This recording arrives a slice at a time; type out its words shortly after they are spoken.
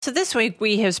So this week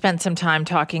we have spent some time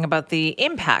talking about the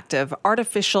impact of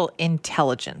artificial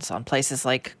intelligence on places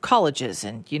like colleges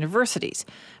and universities.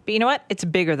 But you know what? It's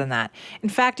bigger than that. In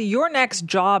fact, your next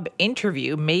job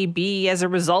interview may be as a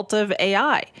result of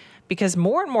AI, because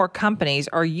more and more companies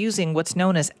are using what's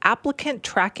known as applicant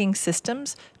tracking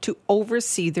systems to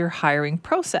oversee their hiring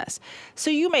process. So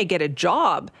you may get a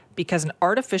job because an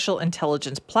artificial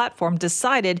intelligence platform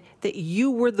decided that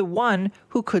you were the one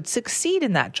who could succeed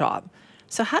in that job.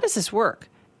 So how does this work?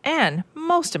 And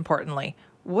most importantly,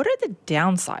 what are the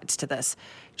downsides to this?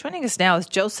 Joining us now is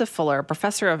Joseph Fuller, a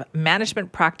professor of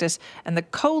management practice and the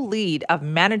co-lead of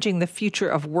Managing the Future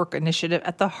of Work initiative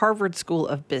at the Harvard School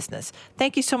of Business.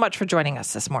 Thank you so much for joining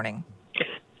us this morning.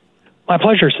 My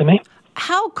pleasure, Simi.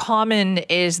 How common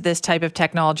is this type of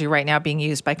technology right now being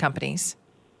used by companies?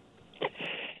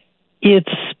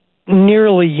 It's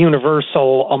nearly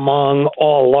universal among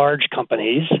all large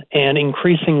companies, and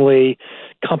increasingly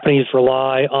companies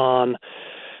rely on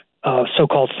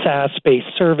so-called SaaS-based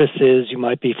services. You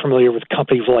might be familiar with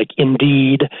companies like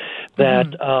Indeed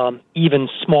that even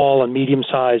small and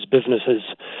medium-sized businesses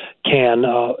can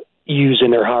use in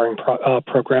their hiring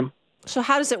program. So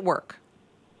how does it work?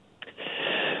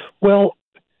 Well,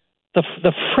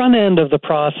 the front end of the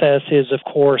process is, of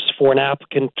course, for an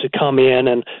applicant to come in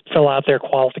and fill out their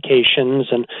qualifications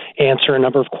and answer a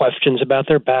number of questions about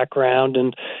their background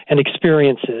and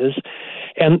experiences.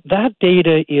 And that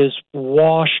data is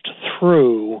washed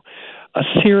through a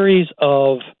series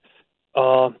of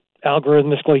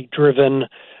algorithmically driven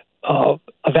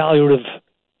evaluative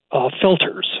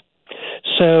filters.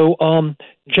 So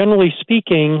generally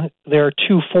speaking, there are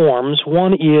two forms.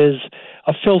 One is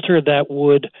a filter that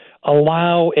would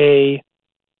allow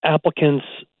applicants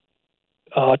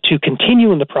to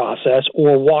continue in the process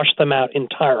or wash them out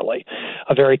entirely.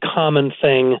 A very common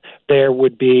thing there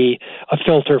would be a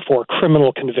filter for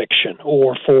criminal conviction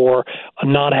or for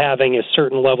not having a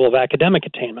certain level of academic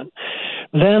attainment.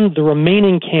 Then the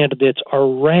remaining candidates are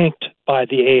ranked by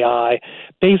the AI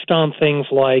based on things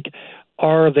like,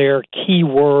 are there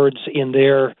keywords in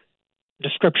their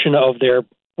description of their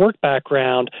work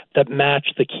background that match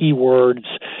the keywords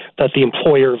that the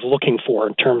employer is looking for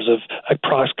in terms of a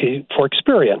proxy for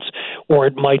experience? Or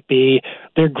it might be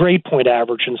their grade point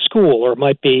average in school, or it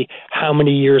might be how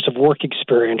many years of work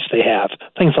experience they have,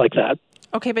 things like that.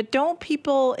 Okay, but don't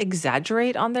people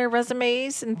exaggerate on their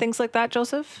resumes and things like that,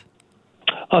 Joseph?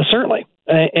 Certainly.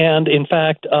 And in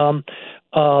fact,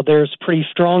 there's pretty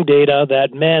strong data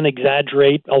that men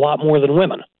exaggerate a lot more than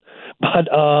women. But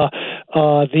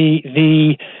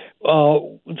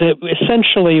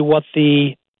essentially what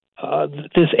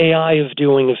this AI is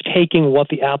doing is taking what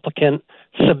the applicant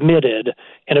submitted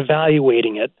and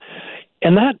evaluating it,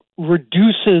 and that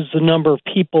reduces the number of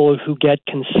people who get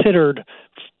considered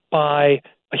by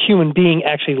a human being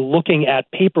actually looking at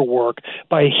paperwork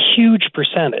by a huge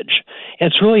percentage.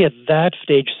 And it's really at that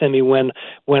stage, Simi, when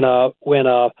a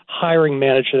hiring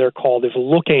manager, they're called, is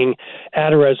looking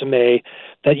at a resume,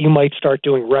 that you might start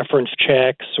doing reference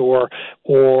checks or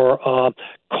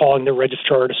calling the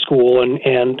registrar at a school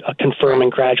and confirming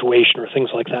graduation or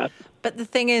things like that. But the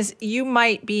thing is, you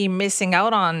might be missing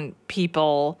out on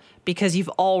people because you've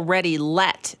already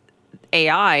let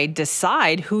AI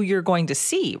decide who you're going to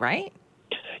see, right?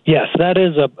 Yes, that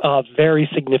is a very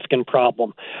significant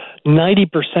problem.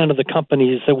 90% of the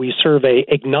companies that we survey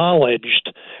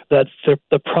acknowledged that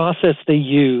the process they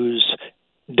use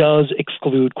does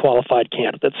exclude qualified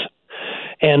candidates.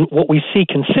 And what we see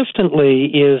consistently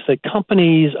is that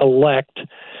companies elect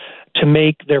to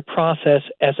make their process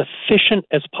as efficient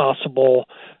as possible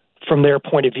from their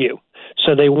point of view.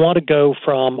 So they want to go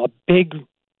from a big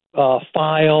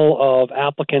file of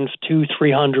applicants,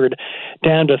 200-300,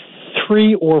 down to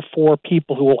 3 or 4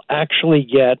 people who will actually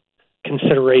get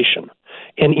consideration.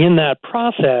 And in that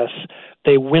process,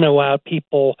 they winnow out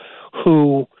people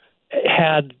who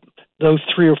had those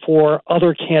 3 or 4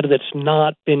 other candidates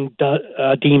not been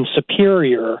deemed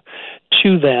superior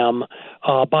to them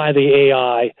by the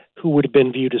AI, who would have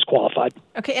been viewed as qualified.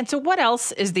 Okay, and so what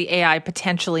else is the AI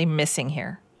potentially missing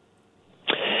here?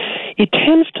 It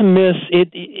tends to miss, it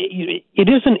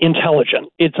isn't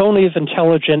intelligent. It's only as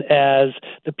intelligent as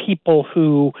the people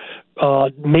who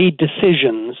made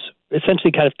decisions,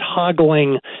 essentially kind of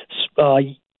toggling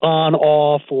on,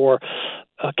 off, or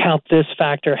count this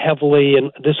factor heavily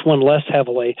and this one less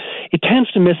heavily. It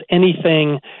tends to miss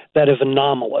anything that is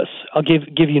anomalous. I'll give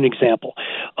you an example.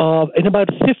 In about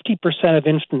 50% of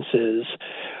instances,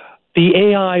 the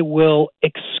AI will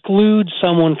exclude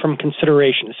someone from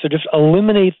consideration. So just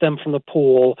eliminate them from the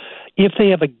pool if they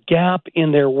have a gap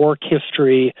in their work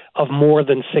history of more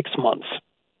than 6 months.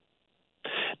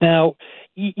 Now,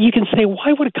 you can say,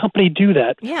 why would a company do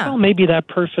that? Yeah. Well, maybe that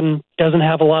person doesn't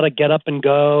have a lot of get up and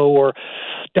go, or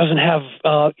doesn't have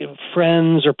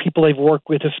friends or people they've worked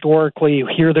with historically who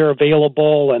hear they're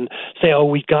available and say, oh,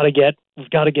 we've got to get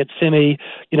Simi,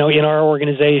 in our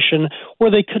organization.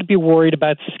 Or they could be worried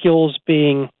about skills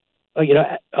being,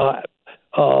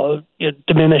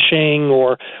 diminishing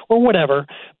or whatever.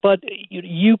 But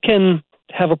you can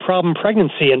have a problem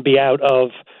pregnancy and be out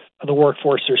of the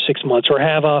workforce for 6 months, or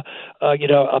have a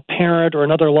parent or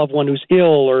another loved one who's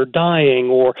ill or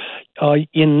dying, or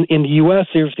in the U.S.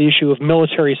 there's the issue of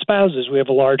military spouses. We have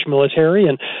a large military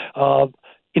and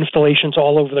installations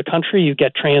all over the country. You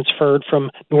get transferred from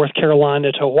North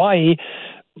Carolina to Hawaii.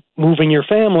 Moving your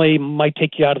family might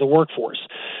take you out of the workforce.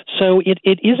 So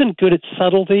it isn't good at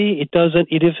subtlety. It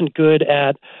isn't good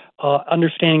at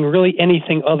understanding really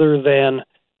anything other than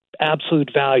absolute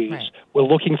values. Right. We're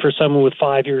looking for someone with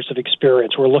 5 years of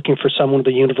experience. We're looking for someone with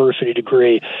a university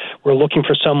degree. We're looking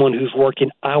for someone who's worked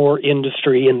in our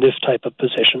industry in this type of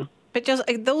position. But just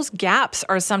those gaps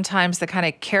are sometimes the kind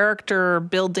of character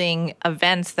building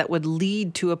events that would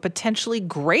lead to a potentially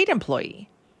great employee.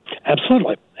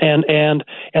 Absolutely. And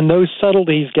those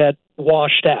subtleties get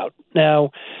washed out. Now,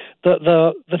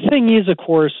 the thing is, of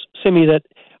course, Simi, that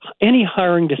any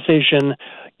hiring decision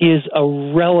is a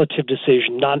relative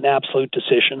decision, not an absolute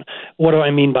decision. What do I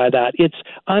mean by that?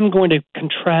 I'm going to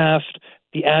contrast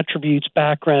the attributes,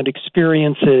 background,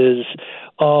 experiences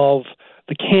of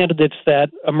the candidates that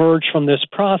emerge from this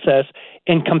process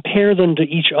and compare them to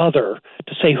each other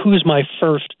to say, who's my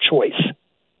first choice?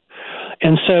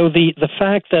 And so the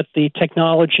fact that the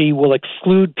technology will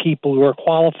exclude people who are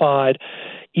qualified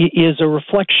is a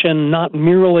reflection not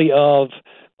merely of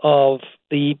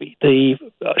the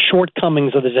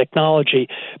shortcomings of the technology,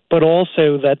 but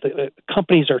also that the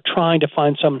companies are trying to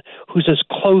find someone who's as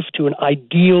close to an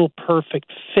ideal, perfect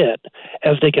fit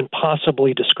as they can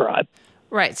possibly describe.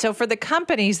 Right. So for the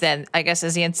companies then, I guess,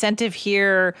 is the incentive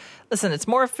here, listen, it's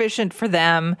more efficient for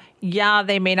them. Yeah,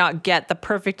 they may not get the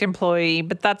perfect employee,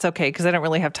 but that's okay because they don't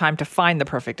really have time to find the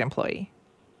perfect employee.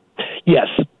 Yes.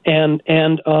 And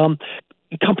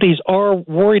companies are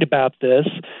worried about this,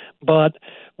 but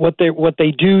what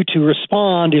they do to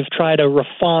respond is try to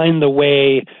refine the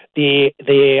way the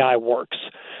AI works.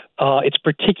 It's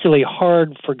particularly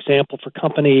hard, for example, for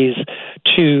companies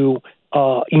to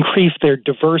increase their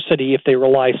diversity if they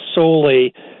rely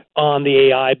solely on the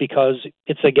AI, because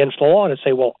it's against the law to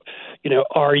say, well,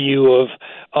 are you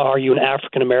an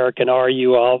African American? Are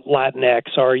you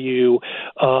Latinx? Are you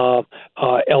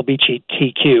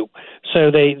LGBTQ?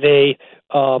 So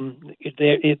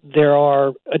there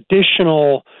are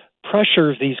additional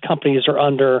pressures these companies are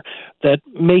under that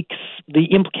makes the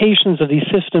implications of these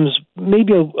systems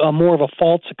maybe a more of a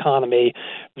false economy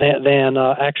than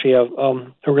actually a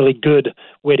really good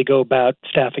way to go about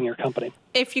staffing your company.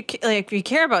 If you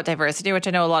care about diversity, which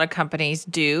I know a lot of companies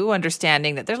do,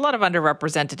 understanding that there's a lot of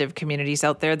underrepresented communities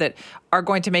out there that are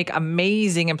going to make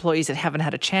amazing employees that haven't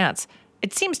had a chance,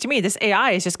 it seems to me this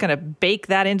AI is just going to bake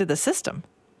that into the system.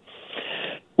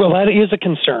 Well, that is a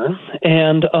concern,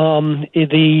 and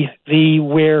the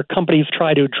where companies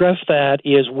try to address that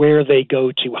is where they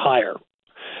go to hire.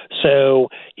 So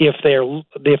if they're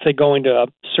going to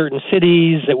certain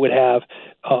cities that would have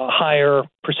higher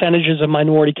percentages of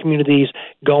minority communities,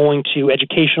 going to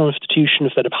educational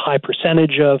institutions that have high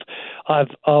percentage of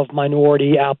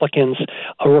minority applicants,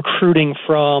 recruiting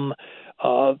from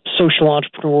social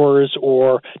entrepreneurs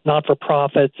or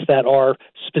not-for-profits that are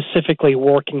specifically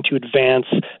working to advance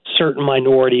certain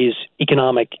minorities'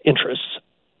 economic interests.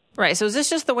 Right. So is this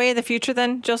just the way of the future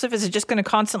then, Joseph? Is it just going to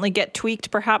constantly get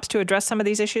tweaked perhaps to address some of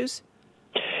these issues?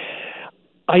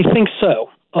 I think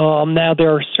so. Now,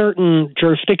 there are certain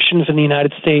jurisdictions in the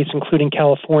United States, including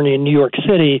California and New York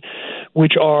City,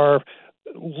 which are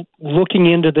looking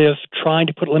into this, trying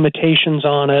to put limitations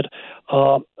on it,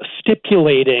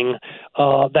 stipulating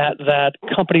that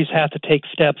companies have to take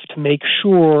steps to make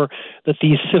sure that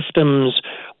these systems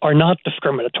are not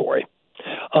discriminatory,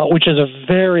 which is a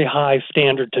very high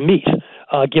standard to meet,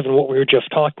 given what we were just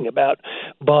talking about.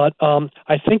 But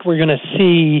I think we're going to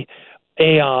see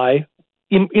AI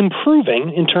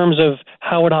improving in terms of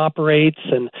how it operates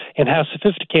and how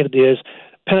sophisticated it is,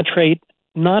 penetrate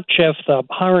not just the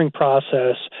hiring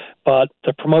process, but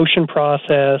the promotion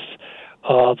process,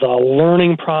 the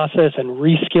learning process and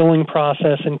reskilling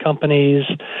process in companies,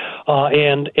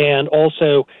 and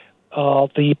also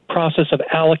the process of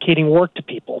allocating work to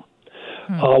people.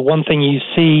 One thing you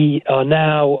see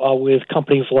now with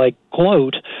companies like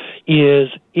Gloat is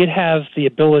it has the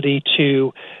ability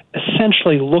to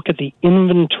essentially look at the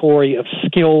inventory of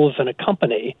skills in a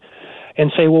company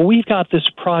and say, well, we've got this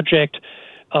project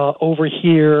over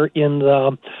here in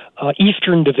the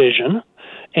Eastern Division,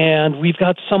 and we've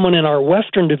got someone in our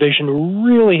Western Division who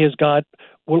really has got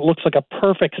what looks like a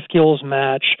perfect skills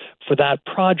match for that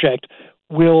project.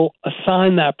 We'll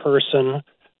assign that person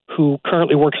who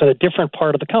currently works at a different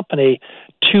part of the company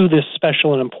to this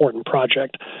special and important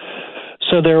project.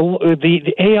 So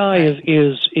the AI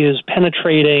is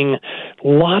penetrating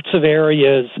lots of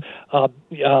areas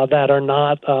that are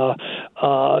not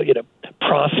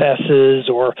processes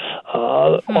or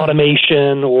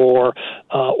automation or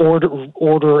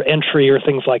order entry or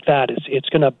things like that. It's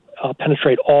going to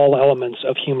penetrate all elements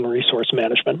of human resource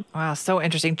management. Wow, so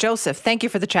interesting. Joseph, thank you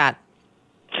for the chat.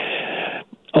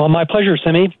 My pleasure,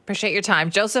 Simi. Appreciate your time.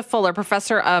 Joseph Fuller,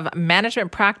 professor of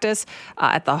management practice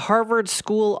at the Harvard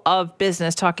School of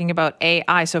Business, talking about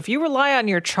AI. So if you rely on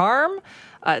your charm,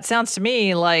 it sounds to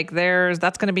me like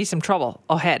that's going to be some trouble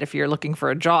ahead if you're looking for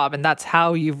a job, and that's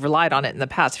how you've relied on it in the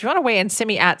past. If you want to weigh in,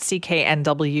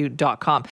 simi@cknw.com.